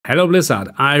Hello Blizzard,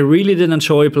 I really did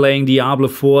enjoy playing Diablo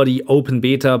 4, the open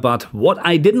beta, but what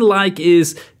I didn't like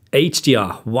is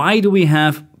HDR. Why do we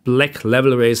have black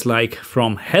level rays like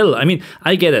from hell? I mean,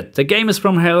 I get it, the game is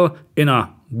from hell in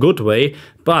a good way,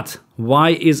 but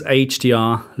why is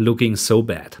HDR looking so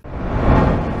bad?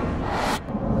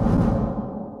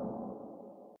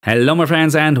 Hello my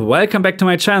friends and welcome back to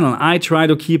my channel. I try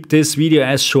to keep this video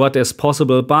as short as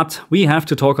possible, but we have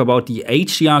to talk about the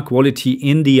HDR quality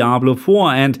in Diablo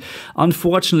 4, and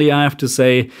unfortunately I have to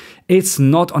say it's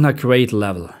not on a great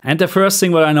level. And the first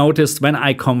thing what I noticed when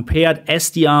I compared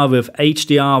SDR with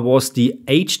HDR was the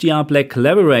HDR black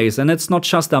level rays, and it's not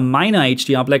just a minor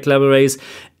HDR black level rays,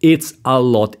 it's a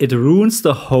lot. It ruins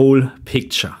the whole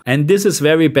picture. And this is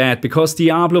very bad because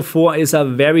Diablo 4 is a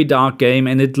very dark game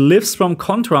and it lives from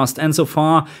contrast, and so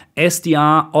far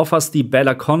SDR offers the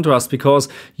better contrast because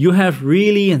you have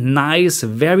really nice,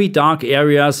 very dark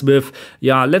areas with,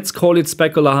 let's call it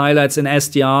specular highlights in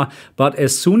SDR, but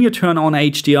as soon you turn on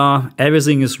HDR,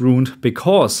 everything is ruined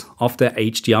because of the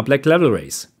HDR black level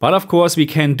rays. But of course we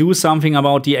can do something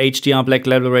about the HDR black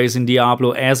level rays in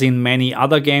Diablo, as in many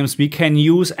other games. We can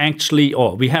use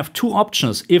we have two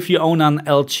options. If you own an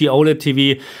LG OLED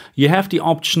TV, you have the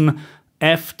option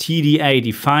FTDA,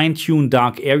 the fine-tuned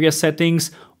dark area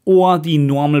settings, or the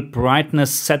normal brightness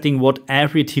setting what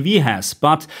every TV has.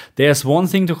 But there's one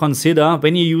thing to consider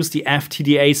when you use the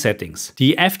FTDA settings.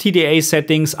 The FTDA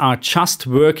settings are just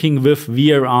working with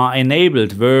VRR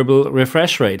enabled, variable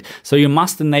refresh rate. So you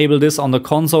must enable this on the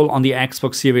console, on the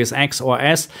Xbox Series X or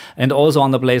S, and also on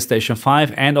the PlayStation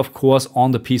 5, and of course on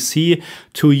the PC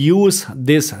to use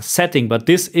this setting. But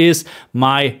this is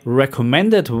my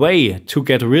recommended way to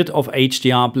get rid of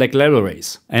HDR black level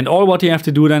rays. And all what you have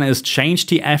to do then is change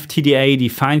the FTDA, the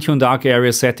fine-tuned dark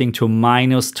area setting, to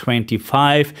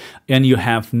 -25, and you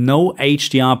have no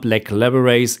HDR black level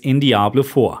rays in Diablo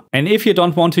 4. And if you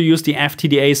don't want to use the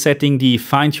FTDA setting, the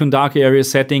fine-tuned dark area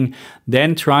setting,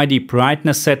 then try the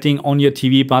brightness setting on your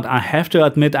TV. But I have to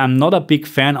admit, I'm not a big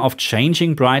fan of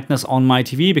changing brightness on my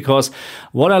TV, because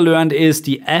what I learned is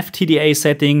the FTDA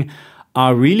setting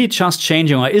is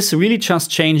really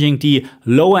just changing the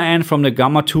lower end from the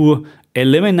gamma to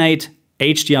eliminate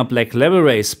HDR black level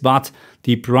rays, but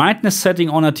the brightness setting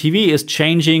on a TV is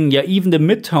changing even the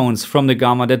midtones from the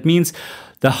gamma. That means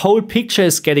the whole picture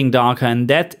is getting darker, and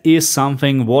that is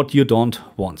something what you don't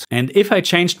want. And if I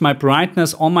changed my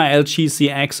brightness on my LG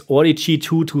CX or the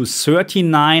G2 to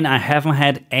 39, I haven't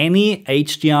had any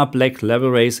HDR black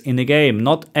level rays in the game,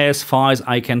 not as far as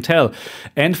I can tell.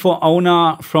 And for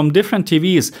owner from different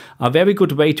TVs, a very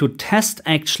good way to test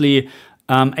actually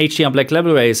HDR black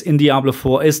level rays in Diablo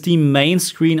 4 is the main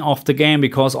screen of the game,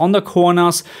 because on the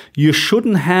corners you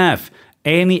shouldn't have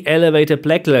any elevated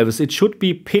black levels. It should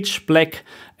be pitch black,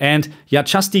 and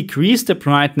just decrease the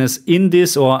brightness in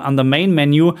this or on the main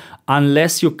menu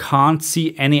unless you can't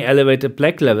see any elevated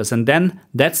black levels, and then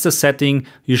that's the setting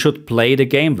you should play the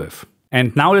game with.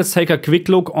 And now let's take a quick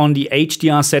look on the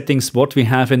HDR settings what we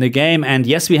have in the game. And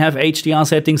yes, we have HDR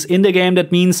settings in the game.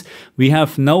 That means we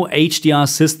have no HDR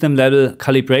system level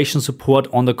calibration support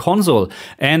on the console.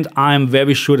 And I'm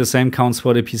very sure the same counts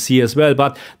for the PC as well.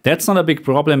 But that's not a big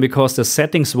problem because the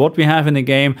settings what we have in the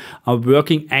game are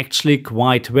working actually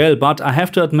quite well. But I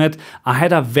have to admit, I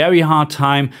had a very hard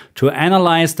time to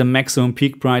analyze the maximum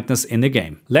peak brightness in the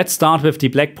game. Let's start with the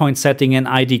black point setting, and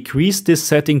I decreased this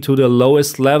setting to the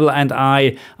lowest level, and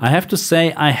I have to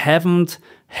say I haven't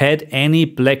had any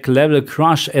black level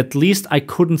crush. At least I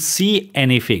couldn't see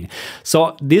anything.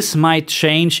 So this might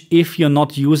change if you're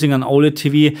not using an OLED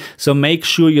TV. So make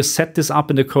sure you set this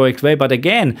up in the correct way. But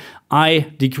again, I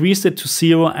decreased it to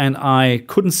 0 and I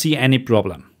couldn't see any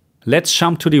problem. Let's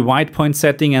jump to the white point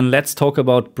setting and let's talk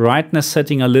about brightness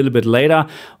setting a little bit later.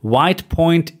 White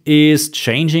point is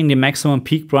changing the maximum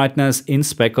peak brightness in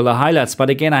specular highlights.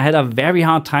 But again, I had a very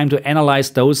hard time to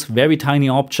analyze those very tiny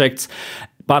objects.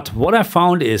 But what I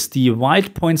found is the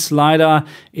white point slider,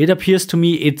 it appears to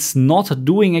me it's not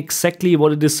doing exactly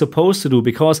what it is supposed to do,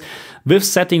 because with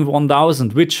setting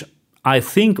 1000, which I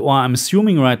think, or I'm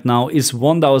assuming right now, is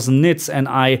 1000 nits, and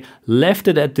I left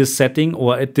it at this setting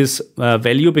or at this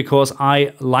value because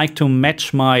I like to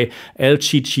match my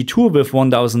LG G2 with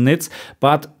 1000 nits.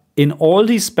 But in all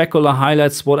these specular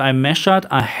highlights what I measured,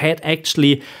 I had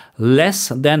actually less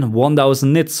than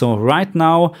 1000 nits. So right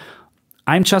now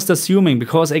I'm just assuming,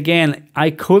 because again I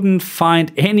couldn't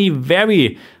find any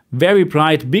very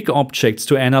bright big objects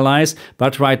to analyze,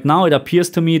 but right now it appears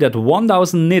to me that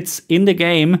 1000 nits in the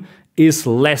game is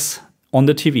less on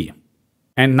the TV.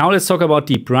 And now let's talk about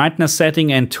the brightness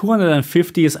setting, and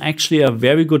 250 is actually a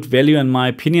very good value in my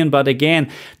opinion, but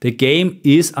again, the game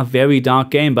is a very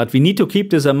dark game, but we need to keep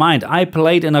this in mind. I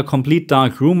played in a complete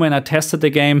dark room when I tested the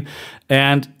game,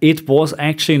 and it was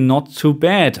actually not too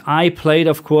bad. I played,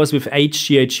 of course, with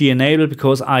HDR enabled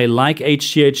because I like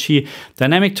HDR.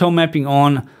 Dynamic tone mapping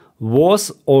on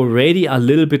was already a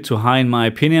little bit too high in my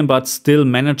opinion, but still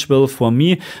manageable for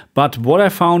me. But what I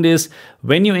found is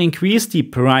when you increase the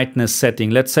brightness setting,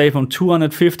 let's say from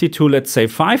 250 to let's say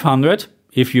 500,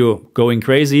 if you're going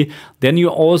crazy, then you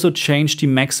also change the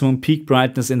maximum peak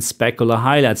brightness in specular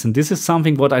highlights. And this is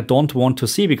something what I don't want to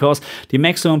see, because the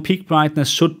maximum peak brightness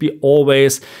should be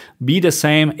always be the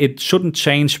same. It shouldn't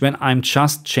change when I'm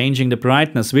just changing the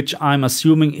brightness, which I'm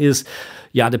assuming is,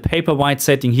 yeah, the paper white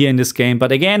setting here in this game.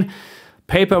 But again,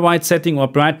 paper white setting or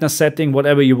brightness setting,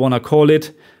 whatever you want to call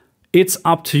it, it's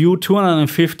up to you.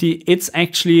 250, it's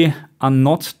actually a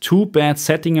not too bad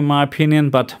setting in my opinion,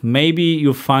 but maybe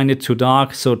you find it too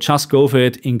dark, so just go for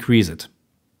it, increase it.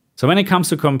 So when it comes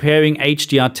to comparing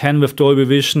HDR10 with Dolby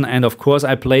Vision, and of course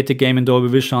I played the game in Dolby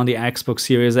Vision on the Xbox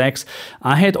Series X,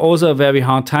 I had also a very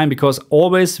hard time, because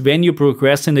always when you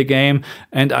progress in the game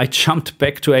and I jumped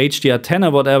back to HDR10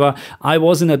 or whatever, I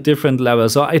was in a different level.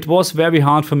 So it was very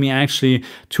hard for me actually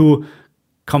to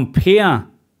compare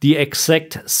the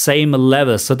exact same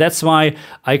level. So that's why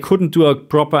I couldn't do a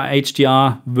proper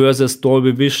HDR versus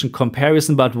Dolby Vision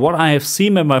comparison. But what I have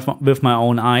seen with my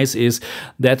own eyes is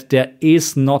that there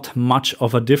is not much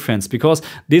of a difference, because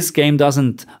this game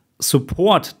doesn't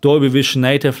support Dolby Vision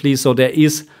natively, so there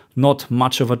is not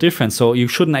much of a difference. So you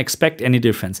shouldn't expect any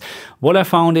difference. What I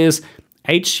found is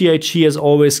HDR as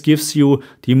always gives you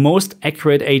the most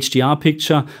accurate HDR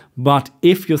picture, but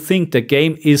if you think the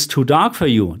game is too dark for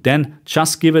you, then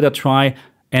just give it a try.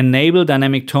 Enable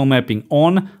dynamic tone mapping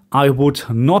on. I would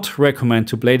not recommend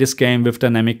to play this game with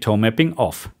dynamic tone mapping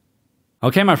off.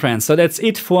 Okay, my friends, so that's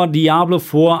it for Diablo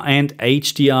 4 and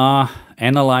HDR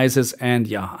analysis, and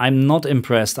yeah, I'm not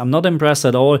impressed. I'm not impressed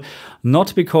at all,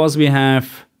 not because we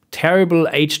have terrible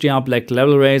HDR black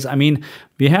level rays. I mean,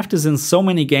 we have this in so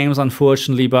many games,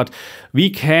 unfortunately, but we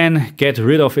can get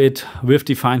rid of it with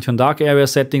the fine-tune dark area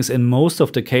settings in most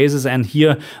of the cases. And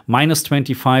here, minus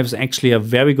 25 is actually a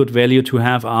very good value to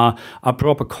have a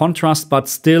proper contrast, but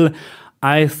still,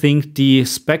 I think the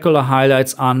specular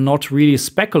highlights are not really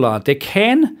specular. They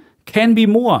can be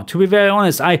more, to be very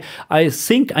honest. I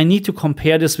think I need to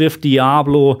compare this with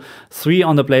Diablo 3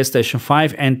 on the PlayStation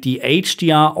 5 and the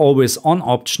HDR always on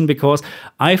option, because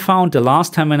I found the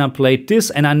last time when I played this,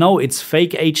 and I know it's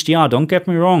fake HDR, don't get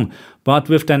me wrong, but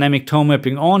with dynamic tone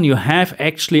mapping on, you have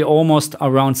actually almost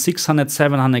around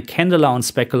 600-700 candela on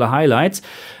specular highlights,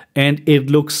 and it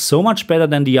looks so much better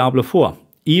than Diablo 4.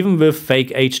 Even with fake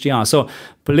HDR. So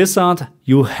Blizzard,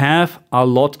 you have a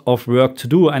lot of work to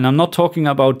do, and I'm not talking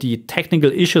about the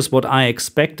technical issues what I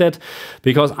expected,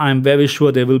 because I'm very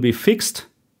sure they will be fixed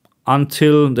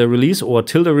until the release, or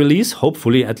till the release,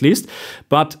 hopefully at least.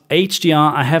 But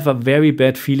HDR, I have a very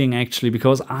bad feeling actually,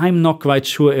 because I'm not quite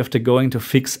sure if they're going to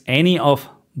fix any of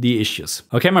the issues.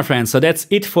 Okay, my friends, so that's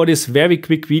it for this very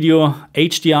quick video.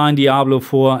 HDR in Diablo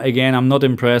 4, again, I'm not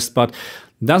impressed, but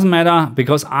doesn't matter,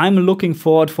 because I'm looking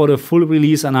forward for the full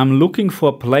release, and I'm looking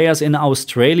for players in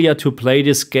Australia to play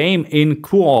this game in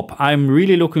co-op. I'm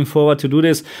really looking forward to do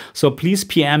this. So please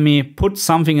PM me, put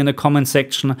something in the comment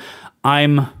section.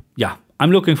 I'm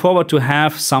looking forward to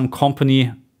have some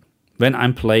company when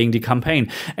I'm playing the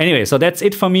campaign. Anyway, so that's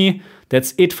it for me.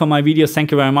 That's it for my video. Thank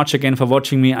you very much again for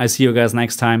watching me. I see you guys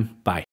next time. Bye.